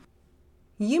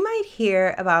You might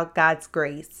hear about God's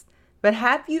grace, but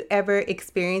have you ever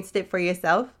experienced it for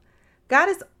yourself? God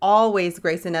is always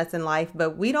gracing us in life,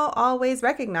 but we don't always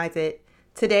recognize it.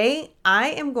 Today, I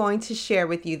am going to share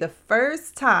with you the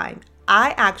first time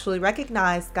I actually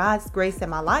recognized God's grace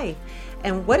in my life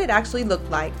and what it actually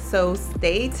looked like. So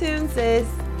stay tuned, sis.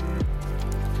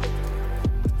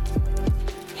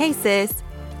 Hey, sis.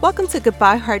 Welcome to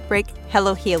Goodbye Heartbreak,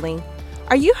 Hello Healing.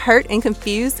 Are you hurt and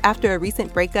confused after a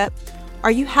recent breakup? Are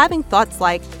you having thoughts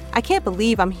like, I can't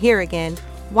believe I'm here again.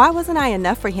 Why wasn't I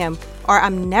enough for him? Or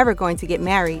I'm never going to get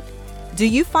married? Do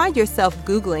you find yourself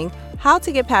Googling how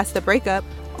to get past the breakup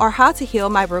or how to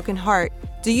heal my broken heart?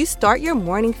 Do you start your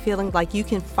morning feeling like you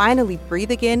can finally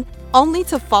breathe again, only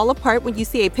to fall apart when you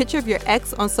see a picture of your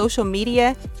ex on social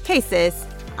media? Hey sis,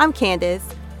 I'm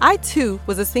Candace. I too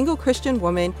was a single Christian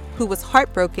woman who was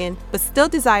heartbroken but still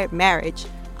desired marriage.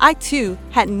 I too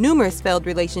had numerous failed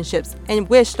relationships and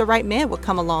wished the right man would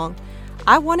come along.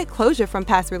 I wanted closure from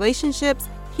past relationships,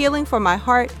 healing for my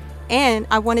heart, and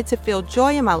I wanted to feel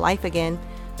joy in my life again.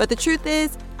 But the truth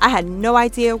is, I had no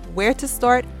idea where to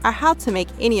start or how to make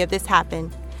any of this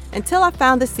happen. Until I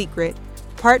found the secret,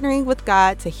 partnering with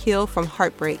God to heal from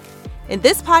heartbreak. In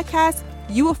this podcast,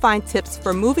 you will find tips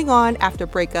for moving on after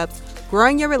breakups,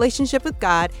 growing your relationship with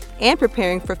God, and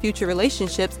preparing for future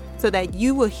relationships so that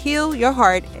you will heal your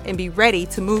heart and be ready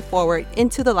to move forward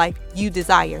into the life you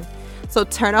desire. So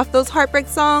turn off those heartbreak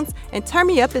songs and turn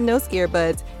me up in those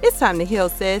earbuds. It's time to heal,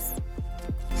 sis.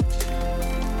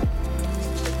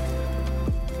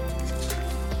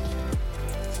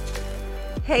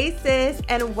 Hey sis,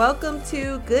 and welcome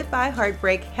to Goodbye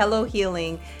Heartbreak, Hello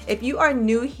Healing. If you are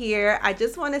new here, I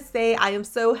just want to say I am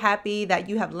so happy that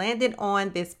you have landed on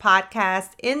this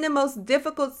podcast in the most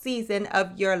difficult season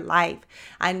of your life.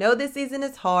 I know this season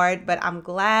is hard, but I'm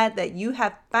glad that you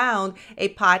have found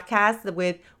a podcast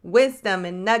with wisdom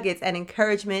and nuggets and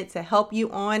encouragement to help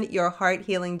you on your heart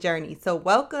healing journey. So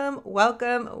welcome,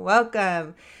 welcome,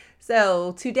 welcome.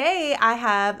 So today I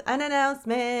have an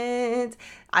announcement.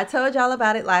 I told y'all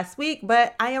about it last week,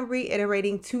 but I am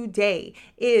reiterating today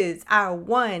is our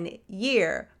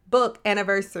 1-year book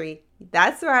anniversary.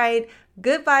 That's right.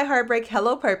 Goodbye Heartbreak,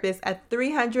 Hello Purpose, a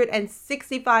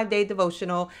 365-day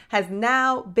devotional has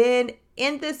now been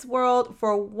in this world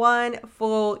for 1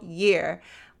 full year.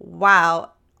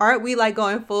 Wow. Aren't we like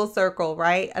going full circle,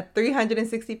 right? A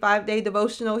 365-day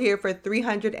devotional here for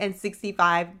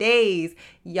 365 days.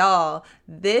 Y'all,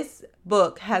 this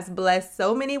book has blessed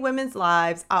so many women's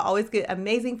lives. I always get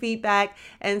amazing feedback.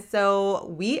 And so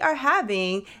we are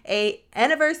having an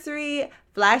anniversary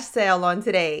flash sale on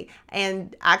today.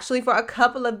 And actually for a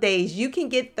couple of days, you can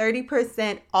get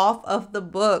 30% off of the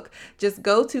book. Just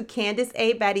go to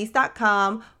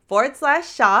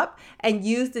CandiceABaddies.com/shop and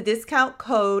use the discount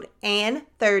code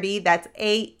ANN30, that's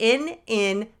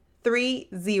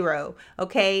ANN30,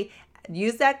 okay?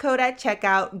 Use that code at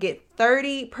checkout, get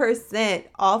 30%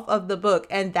 off of the book,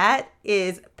 and that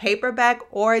is paperback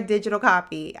or digital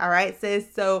copy, all right,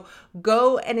 sis? So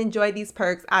go and enjoy these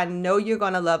perks. I know you're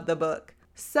going to love the book.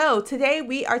 So today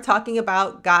we are talking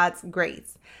about God's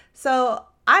grace. So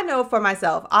I know for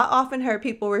myself, I often heard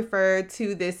people refer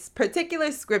to this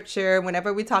particular scripture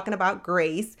whenever we're talking about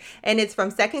grace, and it's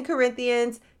from 2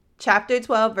 Corinthians chapter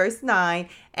 12, verse 9.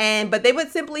 But they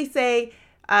would simply say,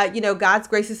 God's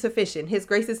grace is sufficient. His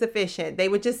grace is sufficient. They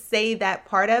would just say that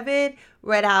part of it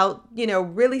without,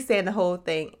 really saying the whole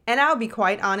thing. And I'll be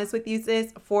quite honest with you,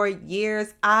 sis, for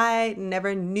years, I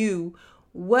never knew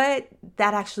what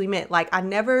that actually meant. Like, I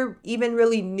never even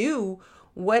really knew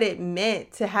what it meant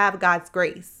to have God's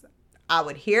grace. I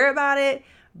would hear about it,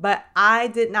 but I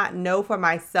did not know for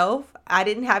myself. I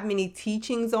didn't have many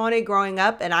teachings on it growing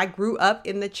up, and I grew up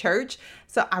in the church.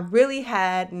 So I really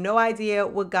had no idea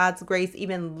what God's grace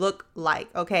even looked like,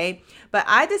 okay? But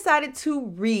I decided to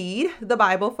read the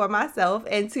Bible for myself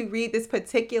and to read this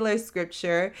particular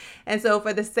scripture. And so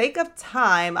for the sake of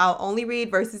time, I'll only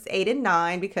read verses 8 and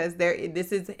 9 because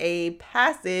this is a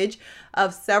passage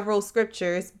of several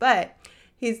scriptures, but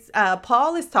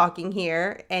Paul is talking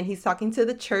here, and he's talking to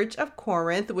the church of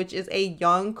Corinth, which is a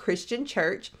young Christian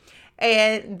church.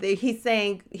 And he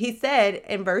said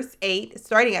in verse 8,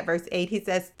 starting at verse 8, he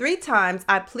says, 3 times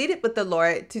I pleaded with the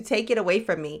Lord to take it away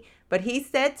from me. But he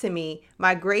said to me,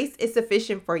 my grace is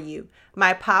sufficient for you.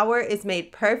 My power is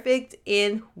made perfect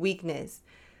in weakness.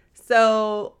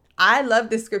 So I love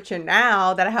this scripture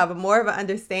now that I have more of an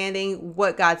understanding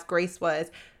what God's grace is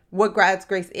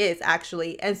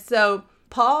actually. And so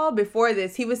Paul, before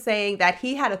this, he was saying that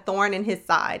he had a thorn in his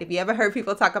side. If you ever heard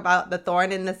people talk about the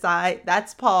thorn in the side,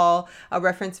 that's Paul, a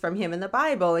reference from him in the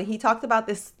Bible. And he talked about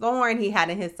this thorn he had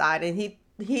in his side. And he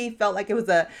he felt like it was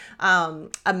a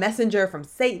messenger from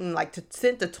Satan, like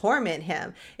sent to torment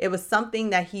him. It was something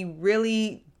that he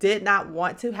really did not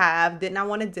want to have, did not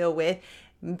want to deal with.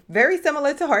 Very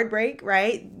similar to heartbreak,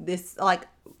 right? This like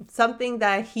something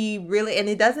that he really, and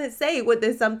it doesn't say what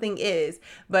this something is,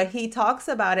 but he talks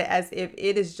about it as if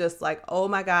it is just like, oh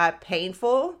my God,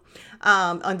 painful,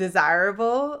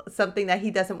 undesirable, something that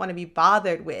he doesn't want to be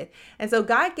bothered with. And so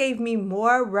God gave me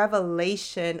more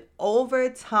revelation over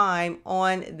time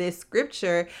on this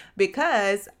scripture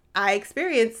because I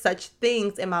experienced such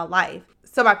things in my life.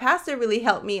 So my pastor really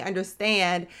helped me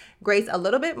understand grace a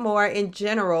little bit more in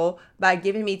general by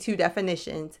giving me two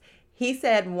definitions. He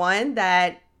said, one,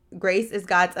 that grace is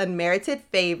God's unmerited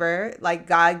favor, like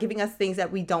God giving us things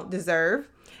that we don't deserve.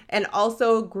 And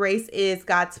also grace is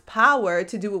God's power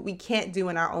to do what we can't do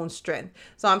in our own strength.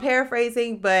 So I'm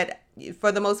paraphrasing, but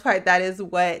for the most part, that is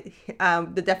what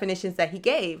the definitions that he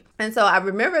gave. And so I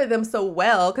remember them so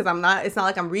well because it's not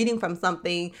like I'm reading from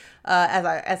something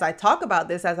as I talk about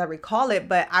this, as I recall it,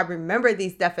 but I remember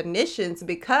these definitions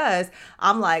because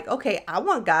I'm like, okay, I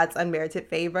want God's unmerited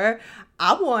favor.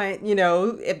 I want,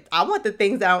 if I want the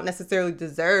things I don't necessarily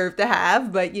deserve to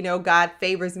have, but, God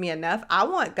favors me enough. I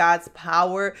want God's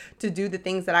power to do the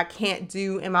things that I can't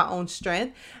do in my own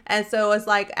strength. And so it's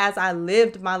like, as I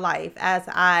lived my life, as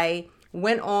I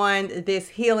went on this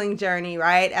healing journey,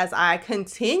 right? As I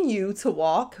continue to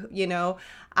walk,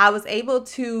 I was able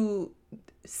to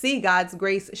see God's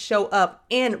grace show up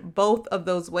in both of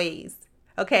those ways.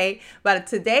 Okay, but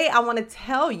today I want to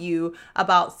tell you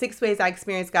about 6 ways I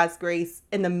experienced God's grace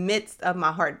in the midst of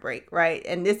my heartbreak, right?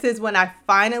 And this is when I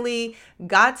finally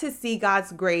got to see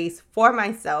God's grace for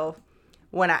myself,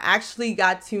 when I actually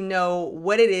got to know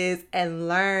what it is and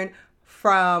learn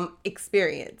from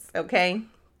experience, okay?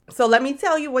 So let me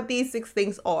tell you what these 6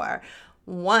 things are.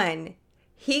 1,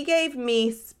 he gave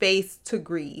me space to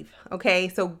grieve, okay?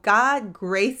 So God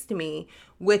graced me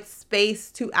with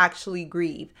space to actually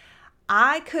grieve.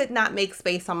 I could not make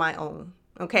space on my own.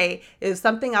 Okay. It was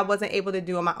something I wasn't able to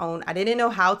do on my own. I didn't know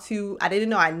how to, I didn't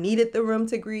know I needed the room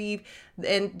to grieve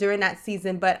during that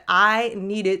season, but I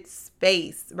needed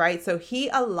space, right? So he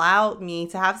allowed me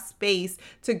to have space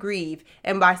to grieve.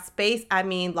 And by space, I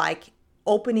mean like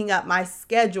opening up my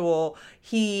schedule.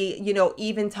 He,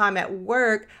 even time at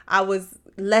work, I was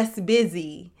less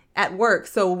busy at work.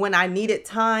 So when I needed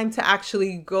time to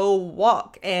actually go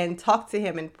walk and talk to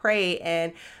him and pray,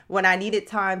 and when I needed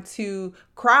time to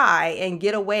cry and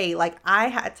get away, like I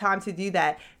had time to do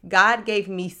that. God gave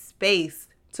me space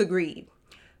to grieve.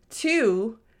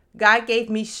 2, God gave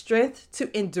me strength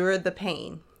to endure the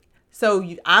pain. So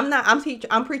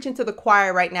I'm preaching to the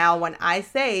choir right now when I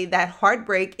say that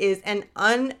heartbreak is an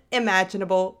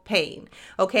unimaginable pain.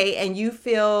 Okay. And you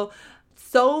feel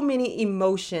so many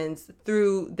emotions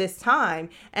through this time.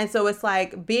 And so it's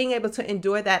like being able to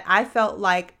endure that. I felt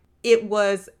like it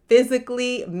was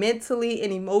physically, mentally,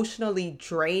 and emotionally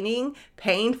draining,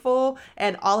 painful,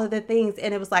 and all of the things.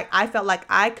 And it was like, I felt like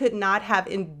I could not have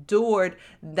endured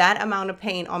that amount of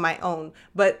pain on my own,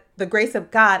 but the grace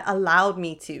of God allowed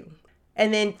me to.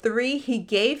 And then 3, he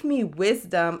gave me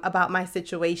wisdom about my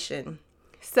situation.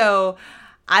 So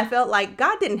I felt like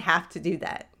God didn't have to do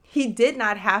that. He did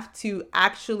not have to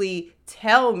actually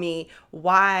tell me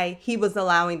why he was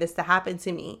allowing this to happen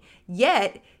to me.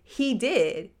 Yet he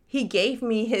did. He gave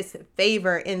me his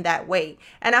favor in that way.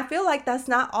 And I feel like that's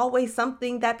not always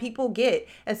something that people get.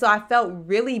 And so I felt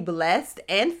really blessed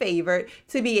and favored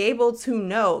to be able to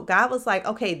know God was like,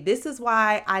 okay, this is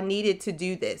why I needed to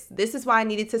do this. This is why I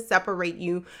needed to separate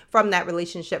you from that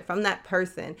relationship, from that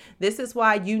person. This is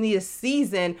why you need a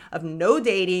season of no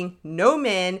dating, no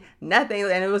men, nothing.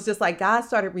 And it was just like God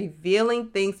started revealing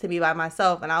things to me about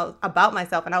myself, and I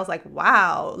was like,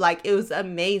 wow, like it was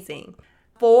amazing.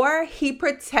 4, he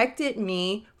protected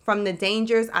me from the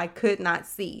dangers I could not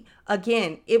see.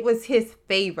 Again, it was his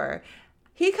favor.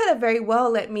 He could have very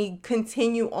well let me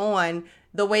continue on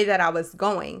the way that I was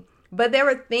going. But there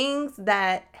were things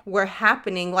that were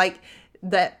happening, like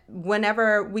that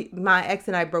whenever my ex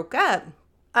and I broke up,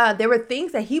 there were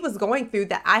things that he was going through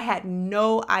that I had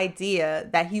no idea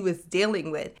that he was dealing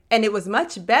with. And it was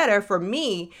much better for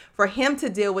him to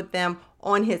deal with them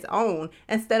on his own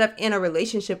instead of in a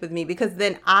relationship with me, because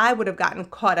then I would have gotten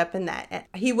caught up in that.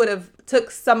 He would have took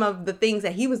some of the things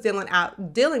that he was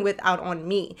dealing with out on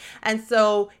me. And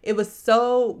so it was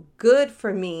so good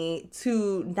for me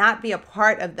to not be a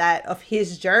part of that, of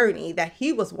his journey that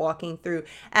he was walking through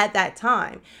at that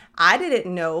time. I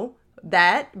didn't know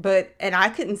and I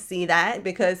couldn't see that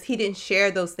because he didn't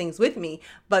share those things with me.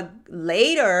 But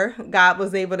later, God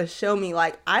was able to show me,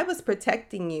 like, I was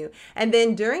protecting you. And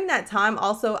then during that time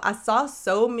also, I saw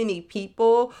so many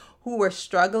people who were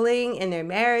struggling in their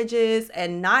marriages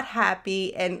and not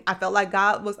happy. And I felt like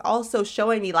God was also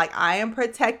showing me, like, I am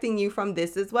protecting you from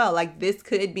this as well. Like, this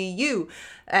could be you.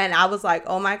 And I was like,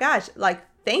 oh my gosh, like,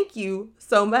 thank you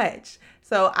so much.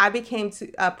 So I became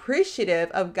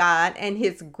appreciative of God and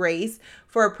his grace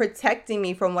for protecting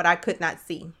me from what I could not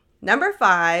see. Number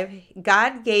 5,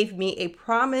 God gave me a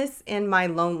promise in my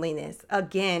loneliness.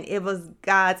 Again, it was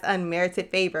God's unmerited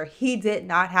favor. He did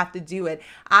not have to do it.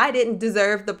 I didn't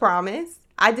deserve the promise.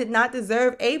 I did not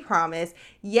deserve a promise,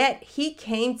 yet he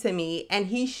came to me and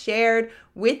he shared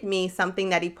with me something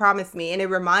that he promised me. And it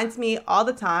reminds me all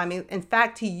the time. In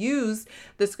fact, he used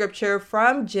the scripture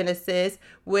from Genesis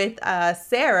with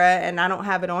Sarah, and I don't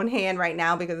have it on hand right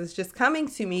now because it's just coming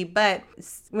to me. But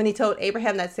when he told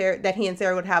Abraham that he and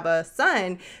Sarah would have a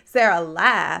son, Sarah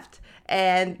laughed.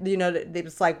 And, it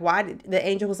was like, the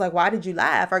angel was like, why did you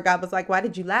laugh? Or God was like, why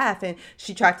did you laugh? And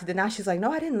she tried to deny. She's like,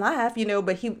 no, I didn't laugh,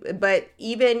 but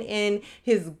even in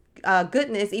his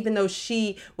goodness, even though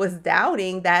she was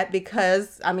doubting that,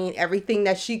 because, everything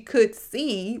that she could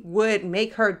see would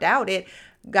make her doubt it,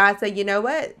 God said, you know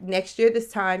what? Next year,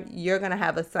 this time, you're going to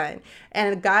have a son.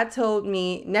 And God told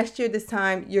me, next year, this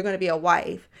time, you're going to be a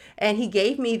wife. And he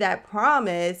gave me that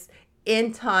promise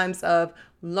in times of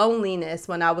loneliness,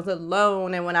 when I was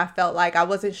alone and when I felt like I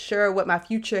wasn't sure what my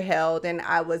future held, and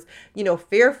I was,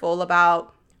 fearful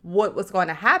about what was going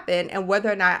to happen and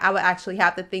whether or not I would actually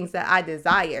have the things that I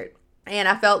desired. And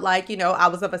I felt like, I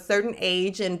was of a certain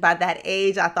age, and by that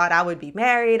age, I thought I would be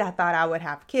married. I thought I would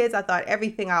have kids. I thought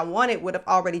everything I wanted would have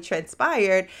already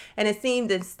transpired. And it seemed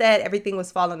instead everything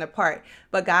was falling apart.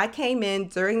 But God came in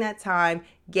during that time,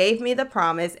 gave me the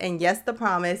promise. And yes, the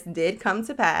promise did come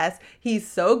to pass. He's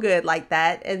so good like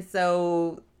that. And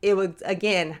so it was,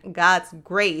 again, God's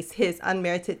grace, his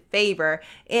unmerited favor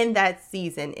in that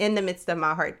season, in the midst of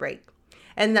my heartbreak.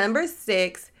 And number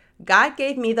 6, God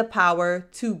gave me the power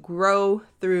to grow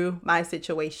through my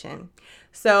situation.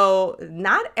 So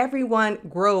not everyone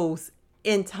grows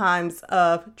in times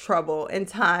of trouble, in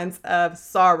times of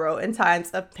sorrow, in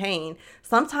times of pain.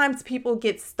 Sometimes people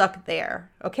get stuck there,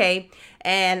 okay?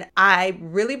 And I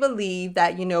really believe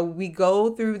that, we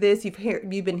go through this.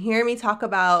 You've been hearing me talk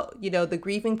about, the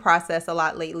grieving process a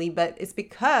lot lately, but it's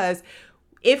because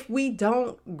if we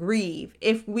don't grieve,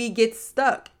 if we get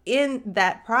stuck in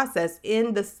that process,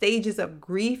 in the stages of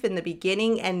grief in the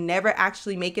beginning and never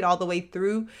actually make it all the way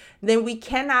through, then we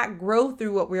cannot grow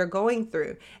through what we're going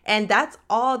through. And that's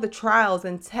all the trials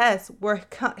and tests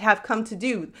have come to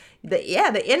do. The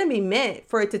enemy meant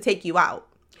for it to take you out.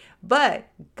 But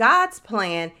God's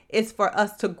plan is for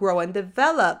us to grow and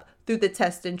develop through the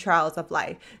tests and trials of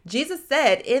life. Jesus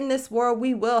said, in this world,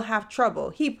 we will have trouble.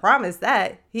 He promised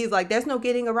that. He's like, there's no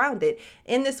getting around it.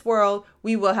 In this world,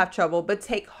 we will have trouble, but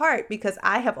take heart because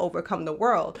I have overcome the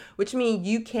world, which means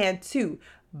you can too,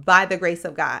 by the grace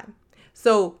of God.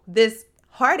 So this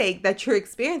heartache that you're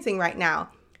experiencing right now,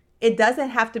 it doesn't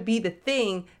have to be the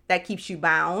thing that keeps you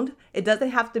bound. It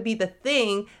doesn't have to be the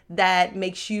thing that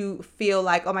makes you feel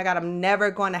like, oh my God, I'm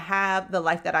never going to have the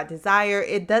life that I desire.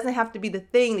 It doesn't have to be the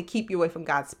thing to keep you away from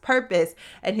God's purpose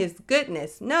and his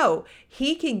goodness. No,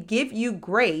 he can give you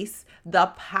grace, the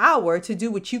power to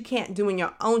do what you can't do in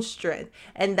your own strength.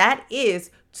 And that is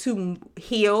to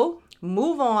heal,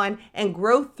 move on, and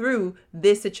grow through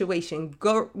this situation,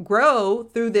 grow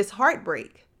through this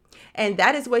heartbreak. And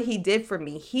that is what he did for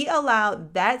me. He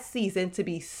allowed that season to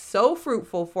be so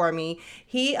fruitful for me.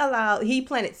 He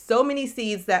planted so many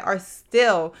seeds that are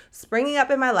still springing up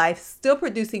in my life, still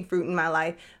producing fruit in my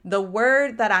life. The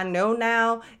word that I know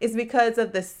now is because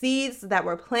of the seeds that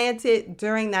were planted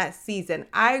during that season.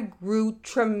 I grew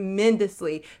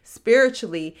tremendously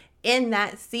spiritually in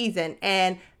that season,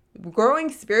 and growing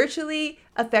spiritually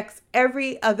affects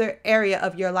every other area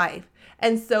of your life.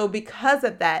 And so because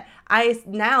of that, I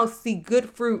now see good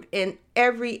fruit in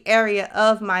every area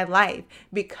of my life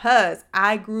because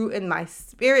I grew in my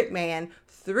spirit man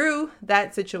through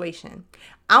that situation.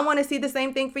 I want to see the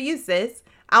same thing for you, sis.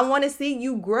 I want to see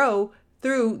you grow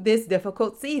through this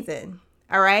difficult season.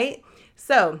 All right.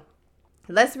 So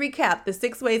let's recap the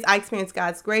 6 ways I experienced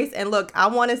God's grace. And look, I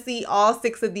want to see all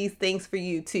 6 of these things for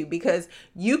you too, because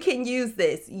you can use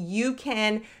this. You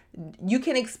can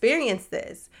experience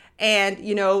this. And,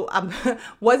 I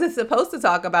wasn't supposed to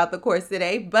talk about the course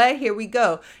today, but here we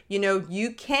go.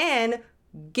 You can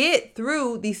get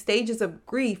through these stages of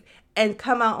grief and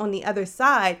come out on the other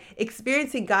side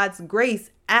experiencing God's grace.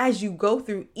 As you go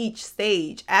through each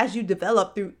stage, as you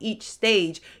develop through each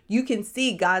stage, you can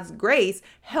see God's grace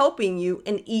helping you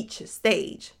in each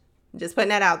stage. Just putting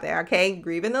that out there, okay?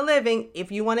 Grieving the Living.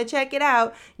 If you want to check it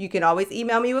out, you can always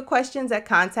email me with questions at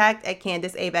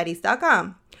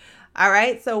contact@candiceabaddies.com. All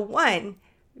right, so 1,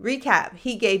 recap.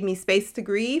 He gave me space to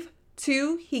grieve.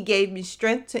 2, he gave me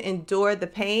strength to endure the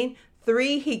pain.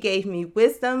 3, he gave me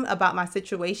wisdom about my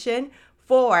situation.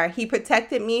 4, he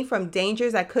protected me from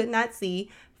dangers I could not see.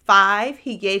 5,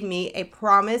 he gave me a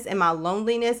promise in my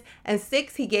loneliness. And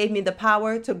 6, he gave me the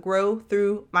power to grow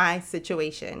through my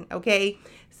situation. Okay,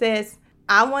 sis,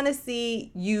 I want to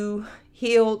see you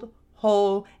healed,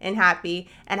 whole, and happy.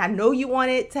 And I know you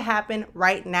want it to happen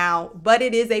right now, but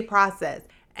it is a process.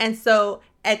 And so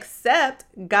accept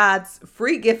God's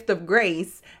free gift of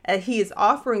grace that he is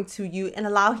offering to you and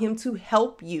allow him to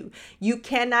help you. You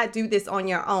cannot do this on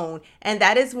your own. And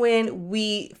that is when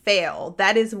we fail.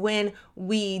 That is when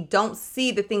we don't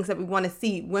see the things that we want to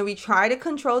see. When we try to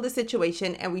control the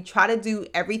situation and we try to do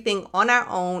everything on our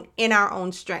own, in our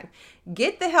own strength.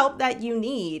 Get the help that you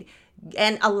need.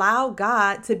 And allow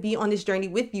God to be on this journey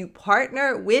with you.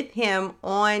 Partner with him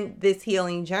on this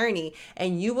healing journey,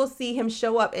 and you will see him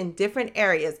show up in different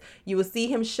areas. You will see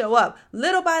him show up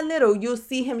little by little. You'll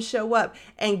see him show up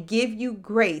and give you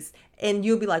grace. And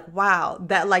you'll be like, wow,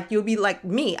 that you'll be like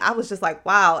me. I was just like,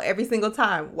 wow, every single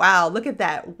time. Wow, look at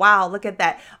that. Wow, look at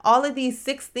that. All of these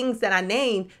 6 things that I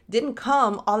named didn't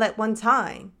come all at one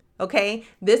time. Okay,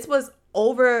 this was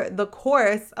over the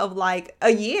course of like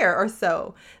a year or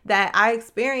so that I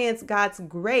experienced God's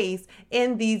grace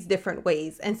in these different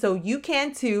ways. And so you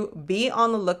can too. Be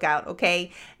on the lookout.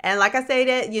 Okay. And like I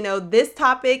said, this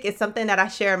topic is something that I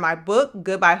share in my book,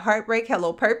 Goodbye Heartbreak,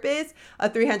 Hello Purpose, a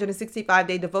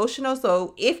 365-day devotional.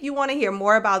 So if you want to hear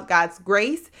more about God's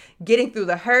grace, getting through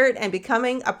the hurt and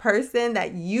becoming a person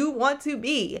that you want to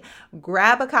be,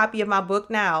 grab a copy of my book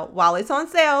now while it's on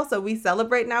sale. So we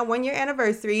celebrate our 1-year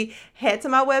anniversary. Head to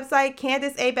my website,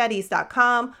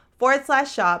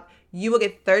 CandiceABaddies.com/shop. You will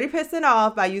get 30%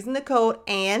 off by using the code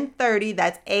ANN30,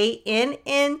 that's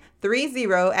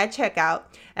ANN30 at checkout.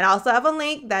 And I also have a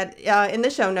link that in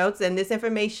the show notes, and this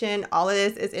information, all of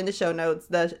this is in the show notes,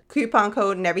 the coupon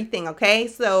code and everything, okay?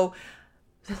 So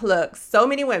look, so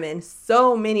many women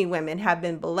have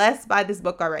been blessed by this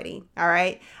book already, all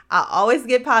right? I always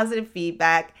get positive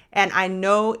feedback, and I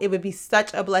know it would be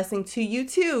such a blessing to you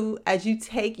too as you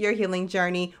take your healing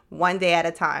journey one day at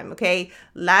a time, okay?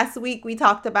 Last week we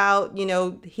talked about,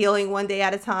 healing one day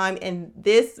at a time, and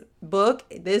this book,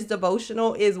 this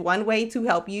devotional is one way to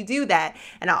help you do that.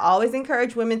 And I always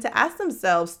encourage women to ask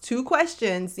themselves 2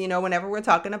 questions, whenever we're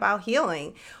talking about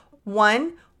healing.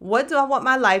 1, what do I want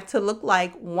my life to look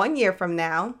like 1 year from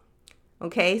now?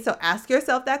 Okay, so ask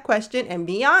yourself that question and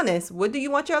be honest. What do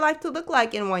you want your life to look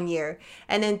like in 1 year?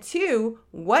 And then 2,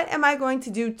 what am I going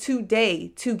to do today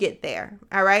to get there?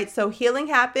 All right, so healing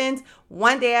happens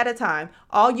one day at a time.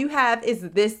 All you have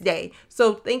is this day.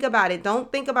 So think about it.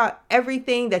 Don't think about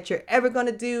everything that you're ever going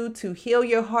to do to heal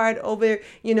your heart over,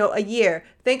 a year.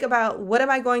 Think about, what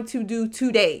am I going to do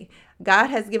today?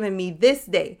 God has given me this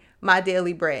day, my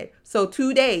daily bread. So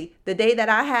today, the day that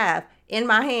I have in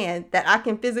my hand that I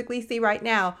can physically see right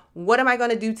now, what am I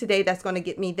going to do today that's going to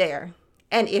get me there?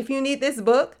 And if you need this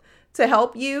book to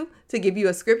help you, to give you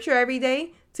a scripture every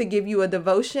day, to give you a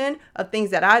devotion of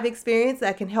things that I've experienced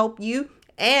that can help you,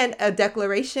 and a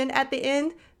declaration at the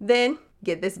end, then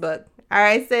get this book. All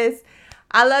right, sis.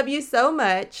 I love you so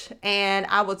much, and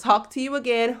I will talk to you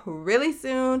again really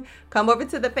soon. Come over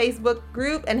to the Facebook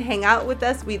group and hang out with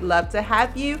us. We'd love to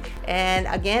have you. And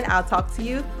again, I'll talk to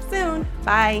you soon.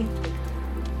 Bye.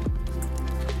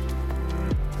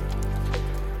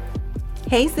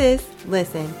 Hey sis,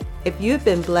 listen, if you have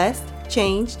been blessed,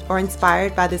 changed, or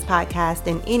inspired by this podcast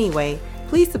in any way,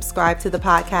 please subscribe to the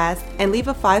podcast and leave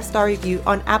a 5-star review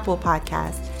on Apple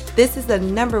Podcasts. This is the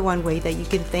 #1 way that you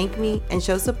can thank me and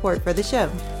show support for the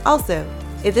show. Also,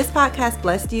 if this podcast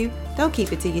blessed you, don't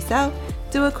keep it to yourself.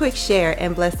 Do a quick share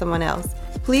and bless someone else.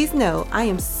 Please know I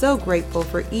am so grateful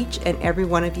for each and every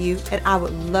one of you, and I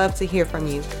would love to hear from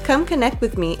you. Come connect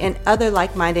with me and other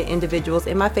like-minded individuals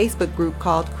in my Facebook group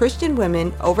called Christian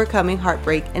Women Overcoming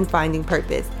Heartbreak and Finding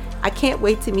Purpose. I can't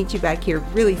wait to meet you back here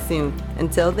really soon.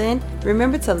 Until then,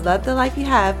 remember to love the life you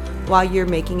have while you're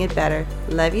making it better.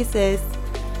 Love you, sis.